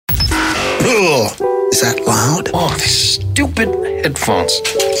Is that loud? Oh, these stupid headphones.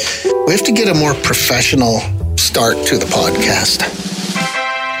 We have to get a more professional start to the podcast.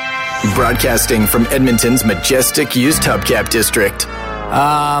 Broadcasting from Edmonton's majestic used hubcap district.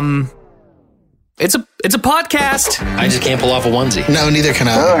 It's a podcast. I just can't pull off a onesie. No, neither can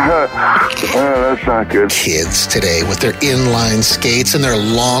I. That's not good. Kids today with their inline skates and their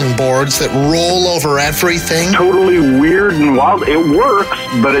long boards that roll over everything. Totally weird and wild. It works,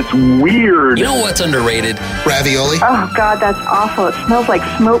 but it's weird. You know what's underrated? Ravioli. Oh, God, that's awful. It smells like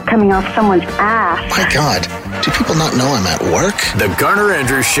smoke coming off someone's ass. My God, do people not know I'm at work? The Garner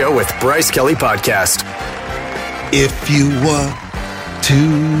Andrews Show with Bryce Kelly Podcast. If you want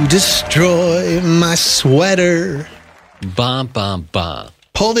to destroy my sweater, Bum, bum, bum.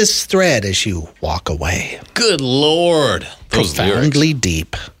 pull this thread as you walk away. Good Lord. Those Profoundly lyrics.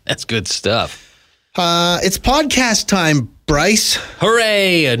 deep. That's good stuff. It's podcast time, Bryce.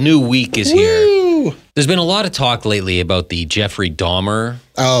 Hooray, a new week is here. Woo! There's been a lot of talk lately about the Jeffrey Dahmer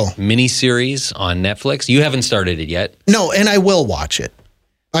miniseries on Netflix. You haven't started it yet. No, and I will watch it.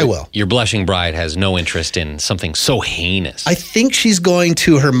 I will. Your blushing bride has no interest in something so heinous. I think she's going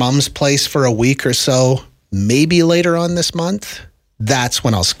to her mom's place for a week or so, maybe later on this month. That's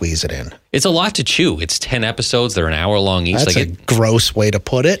when I'll squeeze it in. It's a lot to chew. It's 10 episodes. They're an hour long each. That's a gross way to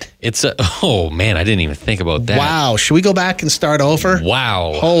put it. Oh man, I didn't even think about that. Wow. Should we go back and start over?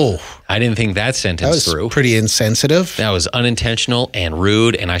 Wow. Oh. I didn't think that That sentence was through. pretty insensitive. That was unintentional and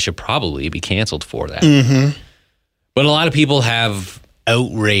rude, and I should probably be canceled for that. Mm-hmm. But a lot of people have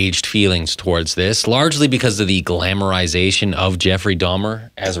outraged feelings towards this, largely because of the glamorization of Jeffrey Dahmer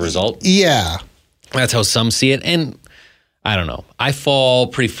as a result. Yeah. That's how some see it. And I don't know. I fall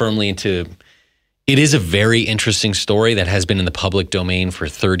pretty firmly into it is a very interesting story that has been in the public domain for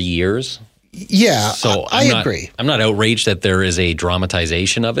 30 years. Yeah, So I agree. I'm not outraged that there is a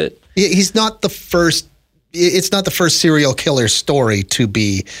dramatization of it. He's not the first. It's not the first serial killer story to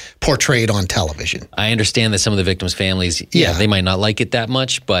be portrayed on television. I understand that some of the victims' families, Yeah. they might not like it that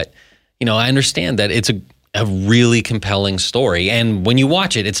much, but I understand that it's a really compelling story. And when you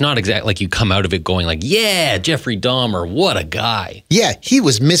watch it, it's not exactly like you come out of it going like, yeah, Jeffrey Dahmer, what a guy. Yeah, he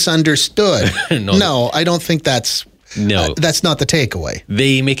was misunderstood. No. No, I don't think that's No. that's not the takeaway.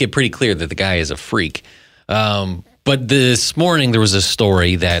 They make it pretty clear that the guy is a freak. But this morning there was a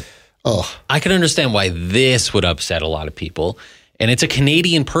story that I can understand why this would upset a lot of people. And it's a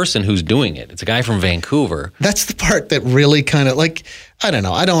Canadian person who's doing it. It's a guy from Vancouver. That's the part that really kind of I don't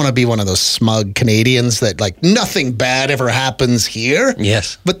know. I don't want to be one of those smug Canadians that nothing bad ever happens here.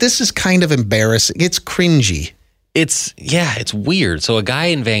 Yes. But this is kind of embarrassing. It's cringy. It's weird. So a guy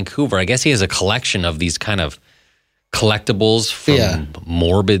in Vancouver, I guess he has a collection of these kind of collectibles from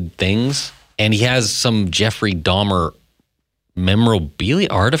morbid things. And he has some Jeffrey Dahmer memorabilia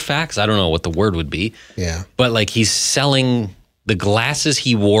artifacts. I don't know what the word would be. Yeah. But he's selling the glasses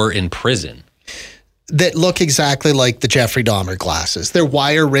he wore in prison. That look exactly like the Jeffrey Dahmer glasses. They're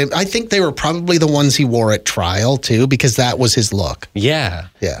wire rimmed. I think they were probably the ones he wore at trial too, because that was his look. Yeah.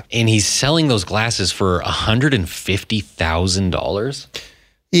 Yeah. And he's selling those glasses for $150,000.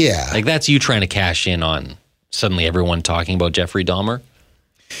 Yeah. That's you trying to cash in on suddenly everyone talking about Jeffrey Dahmer.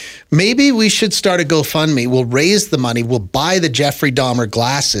 Maybe we should start a GoFundMe. We'll raise the money. We'll buy the Jeffrey Dahmer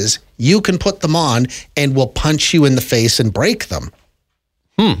glasses. You can put them on and we'll punch you in the face and break them.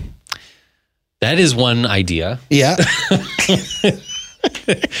 That is one idea. Yeah.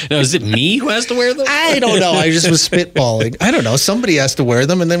 Now, is it me who has to wear them? I don't know. I just was spitballing. I don't know. Somebody has to wear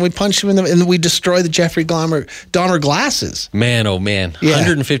them and then we punch them in them and we destroy the Jeffrey Dahmer glasses. Man, oh man. Yeah.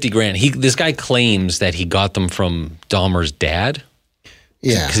 $150,000. This guy claims that he got them from Dahmer's dad.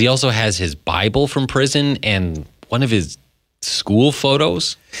 Yeah. Because he also has his Bible from prison and one of his school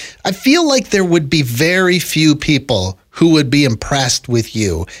photos. I feel like there would be very few people who would be impressed with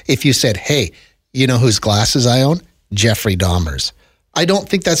you if you said, hey, you know whose glasses I own? Jeffrey Dahmer's. I don't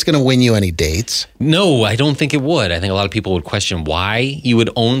think that's going to win you any dates. No, I don't think it would. I think a lot of people would question why you would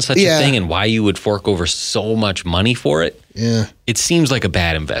own such a thing and why you would fork over so much money for it. Yeah. It seems like a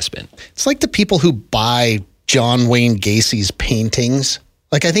bad investment. It's like the people who buy John Wayne Gacy's paintings.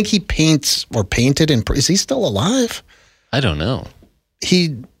 I think he paints or painted in prison. Is he still alive? I don't know.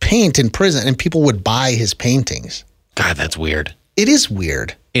 He'd paint in prison and people would buy his paintings. God, that's weird. It is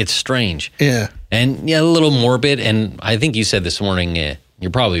weird. It's strange. Yeah. And a little morbid. And I think you said this morning,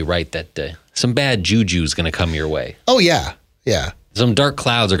 you're probably right that some bad juju is going to come your way. Oh, yeah. Yeah. Some dark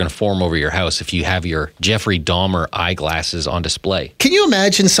clouds are going to form over your house if you have your Jeffrey Dahmer eyeglasses on display. Can you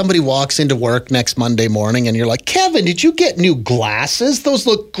imagine somebody walks into work next Monday morning and you're like, Kevin, did you get new glasses? Those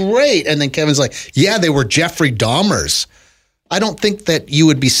look great. And then Kevin's like, yeah, they were Jeffrey Dahmer's. I don't think that you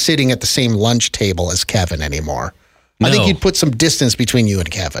would be sitting at the same lunch table as Kevin anymore. No. I think you'd put some distance between you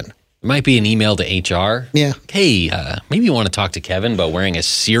and Kevin. It might be an email to HR. Yeah. Hey, maybe you want to talk to Kevin about wearing a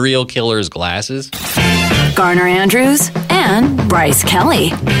serial killer's glasses? Garner Andrews and Bryce Kelly.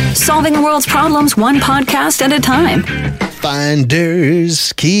 Solving the world's problems one podcast at a time.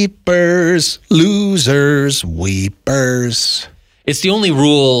 Finders, keepers, losers, weepers. It's the only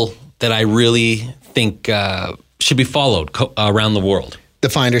rule that I really think should be followed around the world. The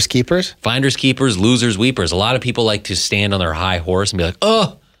finders, keepers? Finders, keepers, losers, weepers. A lot of people like to stand on their high horse and be like,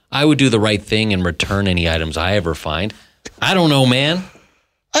 oh, I would do the right thing and return any items I ever find. I don't know, man.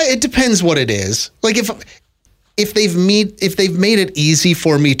 It depends what it is. Like if they've made it easy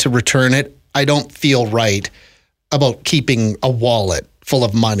for me to return it, I don't feel right about keeping a wallet full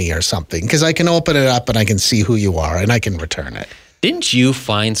of money or something, because I can open it up and I can see who you are and I can return it. Didn't you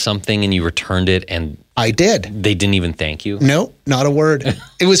find something and you returned it and I did. They didn't even thank you? No, not a word.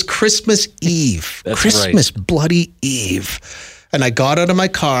 It was Christmas Eve. That's Christmas bloody Eve. And I got out of my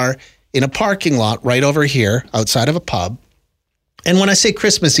car in a parking lot right over here outside of a pub. And when I say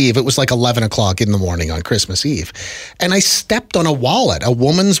Christmas Eve, it was like 11 o'clock in the morning on Christmas Eve. And I stepped on a wallet, a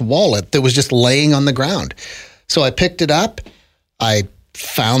woman's wallet that was just laying on the ground. So I picked it up. I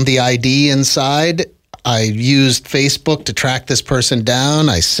found the ID inside. I used Facebook to track this person down.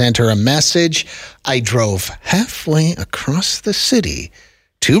 I sent her a message. I drove halfway across the city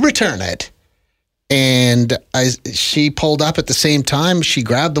to return it. And she pulled up at the same time. She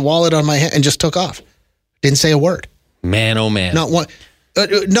grabbed the wallet on my hand and just took off. Didn't say a word. Man, oh man. Not one.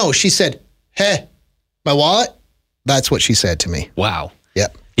 No, she said, hey, my wallet? That's what she said to me. Wow.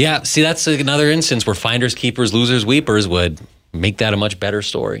 Yep. Yeah, see, that's another instance where finders, keepers, losers, weepers would make that a much better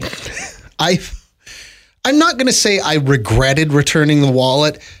story. I'm not going to say I regretted returning the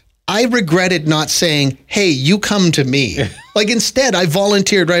wallet. I regretted not saying, hey, you come to me. Like instead, I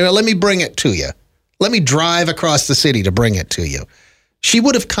volunteered, right? Let me bring it to you. Let me drive across the city to bring it to you. She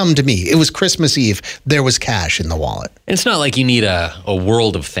would have come to me. It was Christmas Eve. There was cash in the wallet. It's not like you need a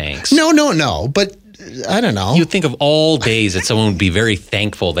world of thanks. No. But I don't know. You think of all days that someone would be very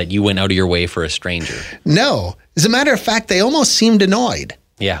thankful that you went out of your way for a stranger. No. As a matter of fact, they almost seemed annoyed.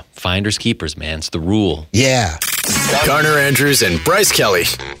 Yeah. Finders, keepers, man. It's the rule. Yeah. Garner Andrews and Bryce Kelly.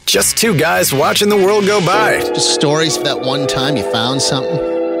 Just two guys watching the world go by. Just stories of that one time you found something.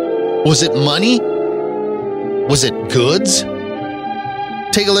 Was it money? Was it goods?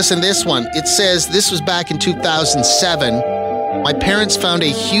 Take a listen to this one. It says, this was back in 2007. My parents found a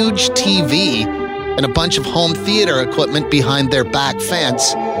huge TV and a bunch of home theater equipment behind their back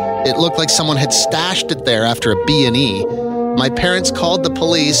fence. It looked like someone had stashed it there after a B&E. My parents called the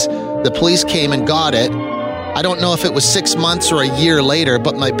police. The police came and got it. I don't know if it was 6 months or a year later,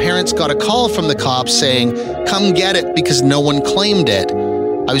 but my parents got a call from the cops saying, come get it because no one claimed it.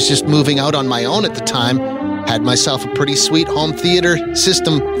 I was just moving out on my own at the time. Had myself a pretty sweet home theater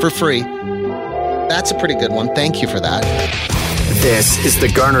system for free. That's a pretty good one. Thank you for that. This is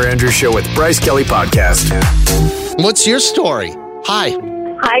the Garner Andrews Show with Bryce Kelly Podcast. What's your story? Hi.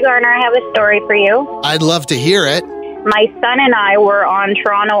 Hi, Garner. I have a story for you. I'd love to hear it. My son and I were on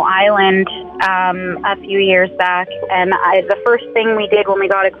Toronto Island a few years back, and the first thing we did when we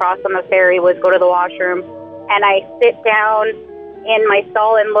got across on the ferry was go to the washroom. And I sit down in my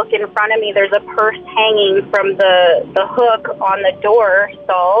stall and look in front of me. There's a purse hanging from the hook on the door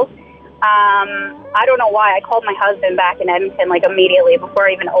stall. I don't know why. I called my husband back in Edmonton like immediately before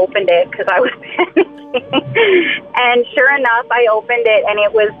I even opened it because I was panicking. And sure enough, I opened it and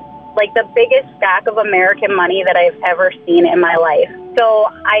it was like the biggest stack of American money that I've ever seen in my life. So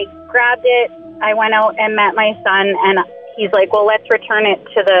I grabbed it. I went out and met my son, and he's like, well, let's return it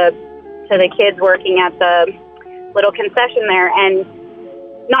to the kids working at the little concession there. And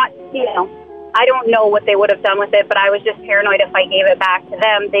not, I don't know what they would have done with it, but I was just paranoid if I gave it back to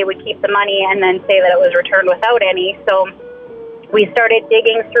them, they would keep the money and then say that it was returned without any. So we started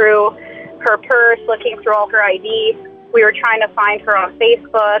digging through her purse, looking through all her ID. We were trying to find her on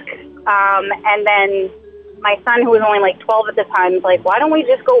Facebook. And then my son, who was only like 12 at the time, was like, why don't we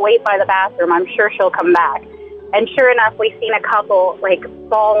just go wait by the bathroom? I'm sure she'll come back. And sure enough, we seen a couple like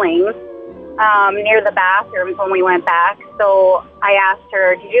bawling near the bathrooms when we went back. So I asked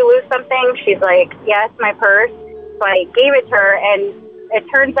her, did you lose something? She's like, yes, my purse. So I gave it to her, and it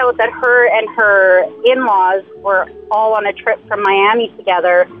turns out that her and her in-laws were all on a trip from Miami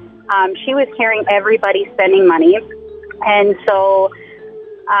together. She was carrying everybody spending money. And so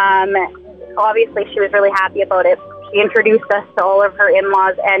obviously she was really happy about it. She introduced us to all of her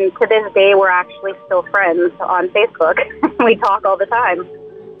in-laws, and to this day we're actually still friends on Facebook. We talk all the time.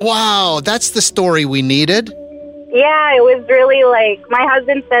 Wow, that's the story we needed. Yeah, it was really like, my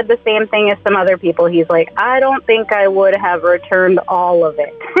husband said the same thing as some other people. He's like, I don't think I would have returned all of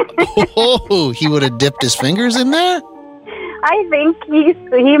it. Oh, he would have dipped his fingers in there? I think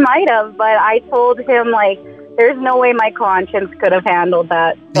he might have, but I told him, like, there's no way my conscience could have handled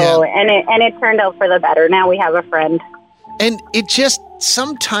that. So, Yeah. and it turned out for the better. Now we have a friend. And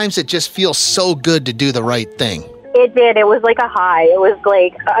sometimes it just feels so good to do the right thing. It did. It was like a high. It was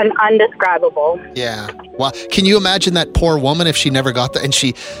like an undescribable. Yeah. Well, can you imagine that poor woman if she never got and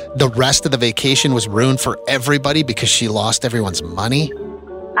the rest of the vacation was ruined for everybody because she lost everyone's money?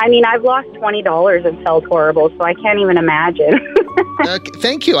 I mean, I've lost $20 and felt horrible, so I can't even imagine.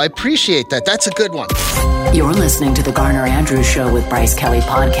 Thank you. I appreciate that. That's a good one. You're listening to the Garner Andrews Show with Bryce Kelly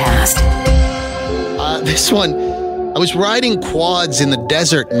podcast. This one, I was riding quads in the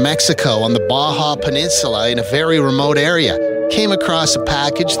desert in Mexico on the Baja Peninsula in a very remote area. Came across a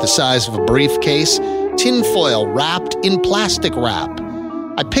package the size of a briefcase, tinfoil wrapped in plastic wrap.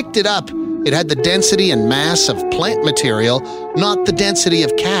 I picked it up. It had the density and mass of plant material, not the density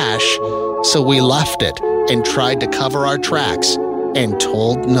of cash. So we left it and tried to cover our tracks and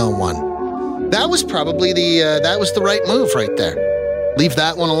told no one. That was probably that was the right move right there. Leave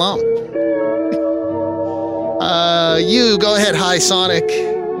that one alone. You go ahead. Hi, Sonic.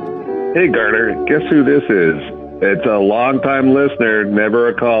 Hey, Garner. Guess who this is? It's a long-time listener, never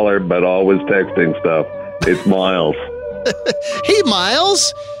a caller, but always texting stuff. It's Miles. Hey,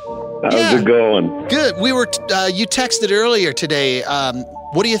 Miles. How's it going? Good. We were. You texted earlier today.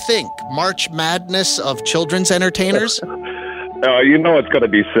 What do you think? March Madness of children's entertainers? You know it's going to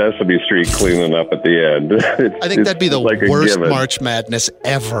be Sesame Street cleaning up at the end. I think that'd be the like worst March Madness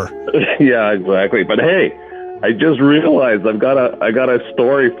ever. Yeah, exactly. But hey, I just realized I got a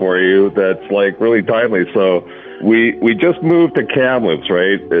story for you that's like really timely. So we just moved to Kamloops,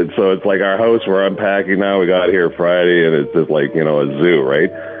 right? And so it's like our house we're unpacking now. We got here Friday, and it's just like, you know, a zoo, right?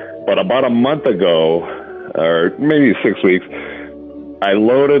 But about a month ago, or maybe 6 weeks, I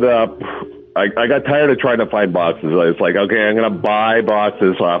loaded up. I got tired of trying to find boxes. I was like, okay, I'm going to buy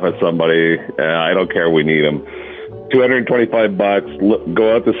boxes off of somebody. I don't care. We need them. $225.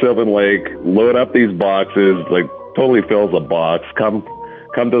 Go out to Sylvan Lake, load up these boxes, like totally fills a box. Come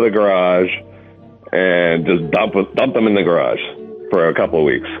to the garage and just dump them in the garage for a couple of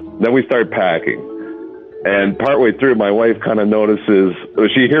weeks. Then we start packing. And partway through, my wife kind of notices,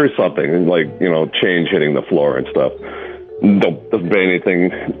 she hears something, like, you know, change hitting the floor and stuff. Doesn't pay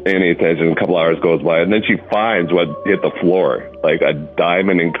any attention. A couple hours goes by, and then she finds what hit the floor, like a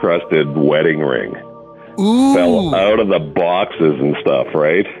diamond-encrusted wedding ring. Ooh. Fell out of the boxes and stuff,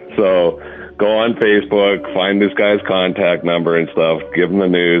 right? So go on Facebook, find this guy's contact number and stuff, give him the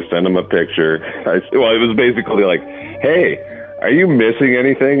news, send him a picture. It was basically like, hey, are you missing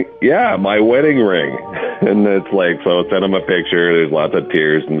anything? Yeah, my wedding ring. And it's like, so send him a picture. There's lots of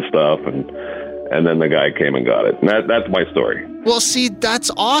tears and stuff. And then the guy came and got it. And that's my story. Well, see, that's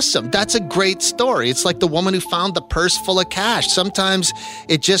awesome. That's a great story. It's like the woman who found the purse full of cash. Sometimes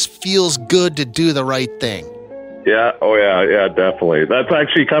it just feels good to do the right thing. Yeah. Oh, yeah, definitely. That's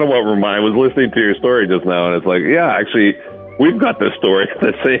actually kind of what I was listening to your story just now. And it's like, yeah, actually, we've got this story,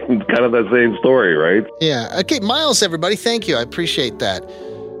 the same story, right? Yeah. Okay, Miles, everybody, thank you. I appreciate that.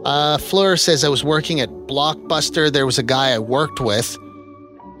 Fleur says, I was working at Blockbuster. There was a guy I worked with,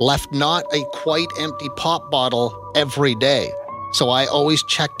 left not a quite empty pop bottle every day. So I always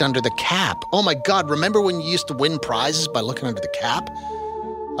checked under the cap. Oh my God, remember when you used to win prizes by looking under the cap?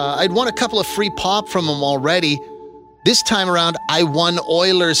 I'd won a couple of free pop from him already. This time around, I won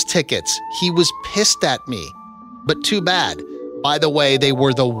Oilers tickets. He was pissed at me, but too bad. By the way, they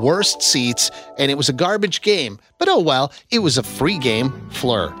were the worst seats, and it was a garbage game. But oh well, it was a free game.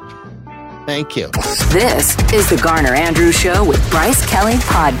 Fleur. Thank you. This is the Garner Andrews Show with Bryce Kelly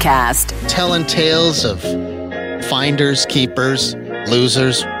Podcast. Telling tales of finders, keepers,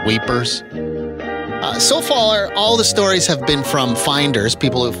 losers, weepers. So far, all the stories have been from finders,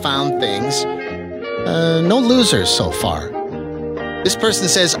 people who found things. No losers so far. This person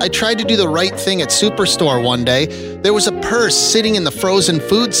says, I tried to do the right thing at Superstore one day. There was a purse sitting in the frozen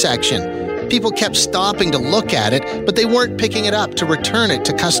food section. People kept stopping to look at it, but they weren't picking it up to return it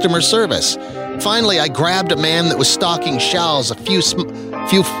to customer service. Finally, I grabbed a man that was stocking shelves a few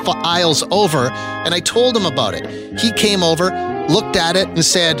aisles over, and I told him about it. He came over, looked at it, and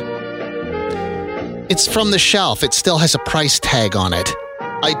said, it's from the shelf. It still has a price tag on it.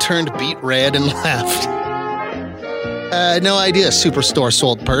 I turned beet red and laughed. No idea Superstore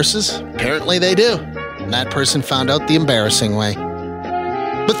sold purses. Apparently they do. And that person found out the embarrassing way.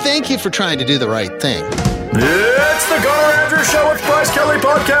 But thank you for trying to do the right thing. It's the Garner and Andrews Show with Bryce Kelly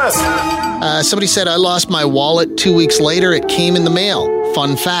Podcast. Somebody said, I lost my wallet 2 weeks later. It came in the mail.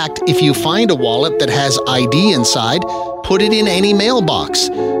 Fun fact, if you find a wallet that has ID inside, put it in any mailbox.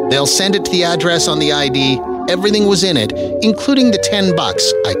 They'll send it to the address on the ID. Everything was in it, including the $10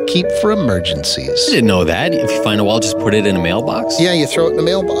 I keep for emergencies. I didn't know that. If you find a wallet, just put it in a mailbox? Yeah, you throw it in the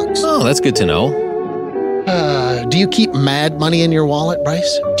mailbox. Oh, that's good to know. Do you keep mad money in your wallet,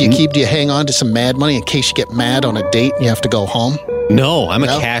 Bryce? Do you hang on to some mad money in case you get mad on a date and you have to go home? No, I'm a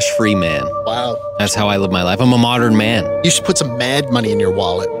cash-free man. Wow. That's how I live my life. I'm a modern man. You should put some mad money in your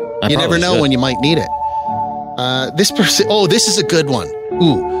wallet. You never know when you might need it. This person, this is a good one.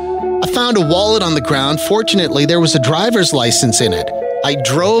 I found a wallet on the ground. Fortunately, there was a driver's license in it. I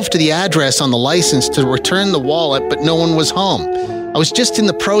drove to the address on the license to return the wallet, but no one was home. I was just in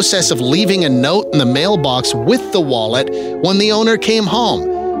the process of leaving a note in the mailbox with the wallet when the owner came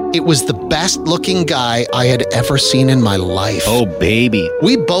home. It was the best looking guy I had ever seen in my life. Oh, baby.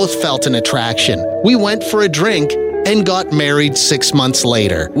 We both felt an attraction. We went for a drink and got married 6 months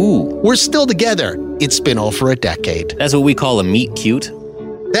later. Ooh. We're still together. It's been over a decade. That's what we call a meet cute.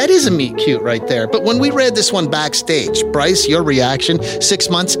 That is a meet cute right there. But when we read this one backstage, Bryce, your reaction, 6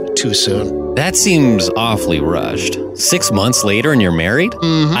 months, too soon. That seems awfully rushed. 6 months later and you're married?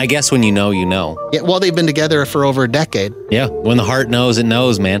 Mm-hmm. I guess when you know, you know. Yeah, well, they've been together for over a decade. Yeah, when the heart knows, it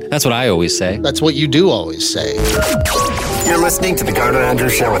knows, man. That's what I always say. That's what you do always say. You're listening to the Garner and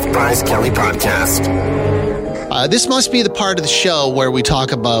Andrews Show with Bryce Kelly Podcast. This must be the part of the show where we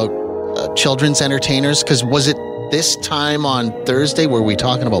talk about children's entertainers, because was it this time on Thursday were we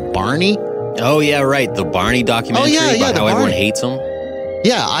talking about Barney? Oh, yeah, right. The Barney documentary about how everyone hates him.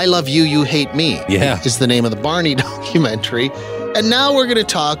 Yeah, I Love You, You Hate Me. Yeah. Is the name of the Barney documentary. And now we're going to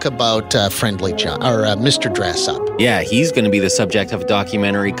talk about Friendly John, or Mr. Dress Up. Yeah, he's going to be the subject of a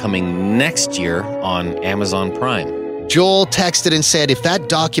documentary coming next year on Amazon Prime. Joel texted and said, if that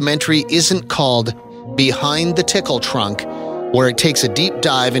documentary isn't called Behind the Tickle Trunk, where it takes a deep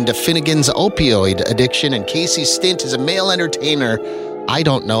dive into Finnegan's opioid addiction and Casey's stint as a male entertainer, I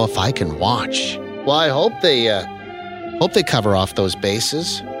don't know if I can watch. Well, I hope they cover off those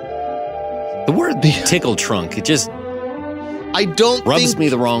bases. The word tickle trunk, it just rubs me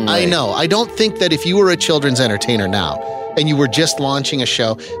the wrong way. I know. I don't think that if you were a children's entertainer now and you were just launching a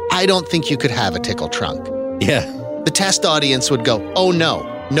show, I don't think you could have a tickle trunk. Yeah. The test audience would go, oh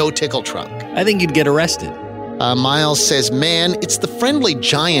no tickle trunk. I think you'd get arrested. Miles says, man, it's the Friendly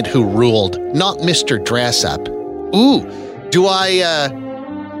Giant who ruled, not Mr. Dress Up. Ooh, do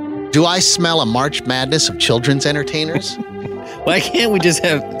I smell a March Madness of children's entertainers? Why can't we just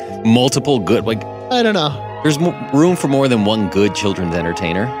have multiple good, I don't know. There's room for more than one good children's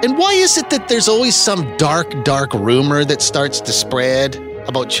entertainer. And why is it that there's always some dark rumor that starts to spread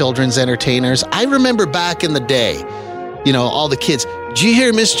about children's entertainers? I remember back in the day, all the kids, did you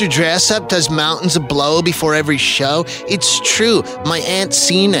hear Mr. Dress Up does Mountains of Blow before every show? It's true. My aunt's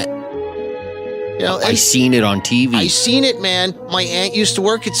seen it. I seen it on TV. I seen it, man. My aunt used to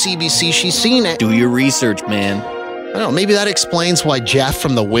work at CBC. She's seen it. Do your research, man. I don't know. Maybe that explains why Jeff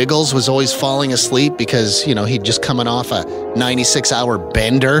from the Wiggles was always falling asleep because, he'd just coming off a 96-hour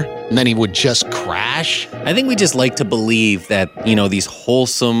bender and then he would just crash. I think we just like to believe that, these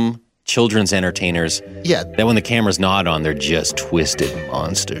wholesome children's entertainers, that when the camera's not on, they're just twisted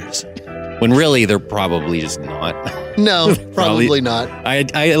monsters. When really, they're probably just not. No, probably not.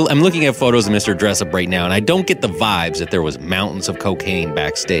 I'm looking at photos of Mr. Dress Up right now, and I don't get the vibes that there was mountains of cocaine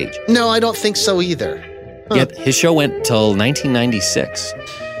backstage. No, I don't think so either. Huh. Yet his show went till 1996.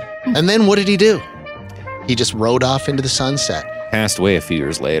 And then what did he do? He just rode off into the sunset. Passed away a few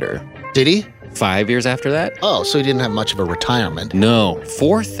years later. Did he? 5 years after that. Oh, so he didn't have much of a retirement. No,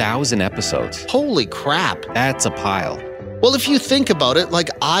 4,000 episodes. Holy crap. That's a pile. Well, if you think about it,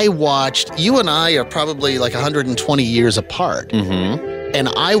 you and I are probably 120 years apart. Mm-hmm. And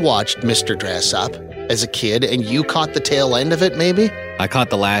I watched Mr. Dress Up as a kid, and you caught the tail end of it, maybe? I caught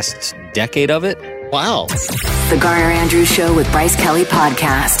the last decade of it. Wow. The Garner Andrews Show with Bryce Kelly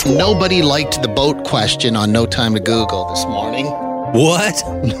Podcast. Nobody liked the boat question on No Time to Google this morning. What?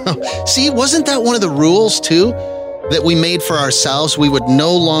 No. See, wasn't that one of the rules, too? That we made for ourselves? We would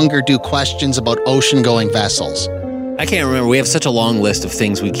no longer do questions about ocean-going vessels. I can't remember. We have such a long list of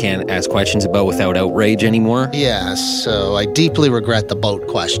things we can't ask questions about without outrage anymore. Yeah, so I deeply regret the boat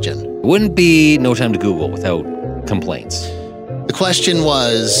question. It wouldn't be No Time to Google without complaints. The question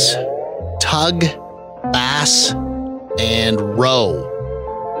was tug, bass, and row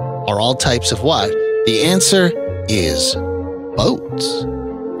are all types of what? The answer is boats.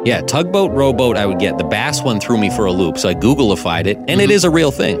 Yeah, tugboat, rowboat, I would get. The bass one threw me for a loop, so I Googleified it, and it is a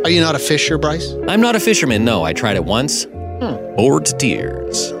real thing. Are you not a fisher, Bryce? I'm not a fisherman, no. I tried it once. Bored to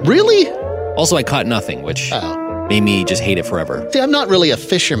tears. Really? Also, I caught nothing, which made me just hate it forever. See, I'm not really a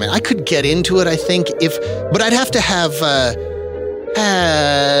fisherman. I could get into it, I think, but I'd have to have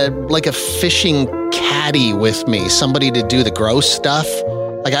like a fishing caddy with me, somebody to do the gross stuff.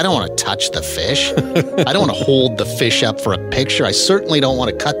 Like, I don't want to touch the fish. I don't want to hold the fish up for a picture. I certainly don't want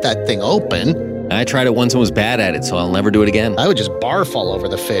to cut that thing open. I tried it once and was bad at it, so I'll never do it again. I would just barf all over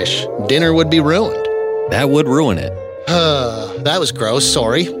the fish. Dinner would be ruined. That would ruin it. That was gross.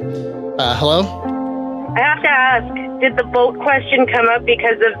 Sorry. Hello? I have to ask, did the boat question come up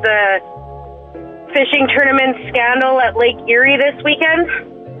because of the fishing tournament scandal at Lake Erie this weekend?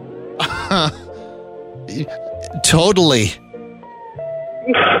 Totally.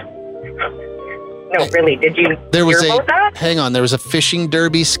 No, really, did you There was hear about that? Hang on, there was a fishing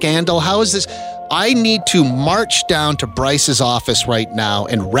derby scandal. How is this? I need to march down to Bryce's office right now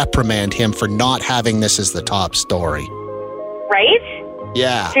and reprimand him for not having this as the top story. Right?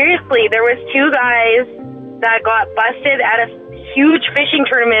 Yeah. Seriously, there was 2 guys that got busted at a huge fishing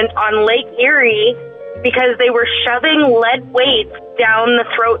tournament on Lake Erie because they were shoving lead weights down the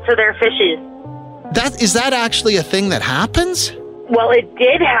throats of their fishes. Is that actually a thing that happens? Well, it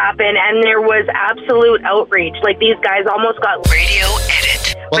did happen, and there was absolute outrage. Like, these guys almost got radio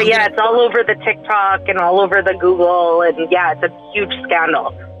edit. But yeah, it's all over the TikTok and all over the Google, and yeah, it's a huge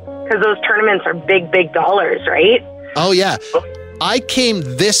scandal. Because those tournaments are big, big dollars, right? Oh, yeah. I came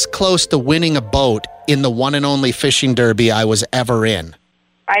this close to winning a boat in the one and only fishing derby I was ever in.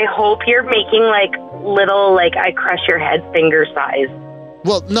 I hope you're making, like, little, like, I crush your head finger size.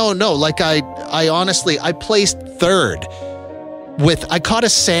 Well, no. Like, I honestly, I placed third. I caught a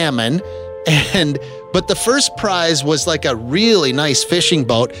salmon, but the first prize was like a really nice fishing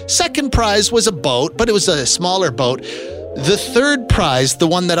boat. Second prize was a boat, but it was a smaller boat. The third prize, the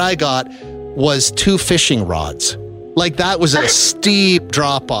one that I got, was 2 fishing rods. Like, that was a steep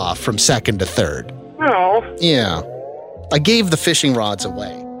drop off from second to third. Oh. Yeah. I gave the fishing rods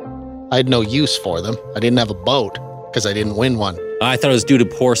away. I had no use for them. I didn't have a boat because I didn't win one. I thought it was due to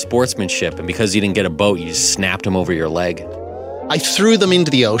poor sportsmanship, and because you didn't get a boat, you just snapped them over your leg. I threw them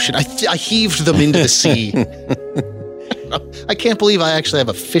into the ocean. I heaved them into the sea. I can't believe I actually have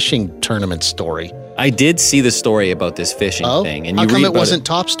a fishing tournament story. I did see the story about this fishing thing. And how you come read it wasn't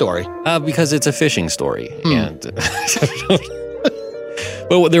top story? Because it's a fishing story. And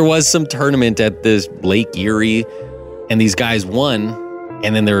but there was some tournament at this Lake Erie, and these guys won,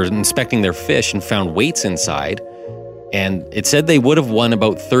 and then they're inspecting their fish and found weights inside. And it said they would have won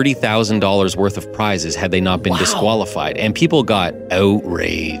about $30,000 worth of prizes had they not been disqualified. And people got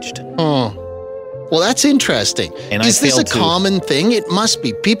outraged. Oh, well, that's interesting. And is this a common thing? It must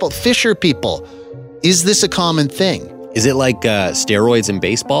be. Fisher people. Is this a common thing? Is it like steroids in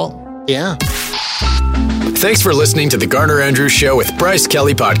baseball? Yeah. Thanks for listening to the Garner Andrews Show with Bryce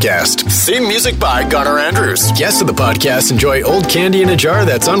Kelly Podcast. Theme music by Garner Andrews. Guests of the podcast enjoy old candy in a jar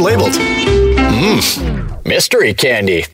that's unlabeled. Mystery candy.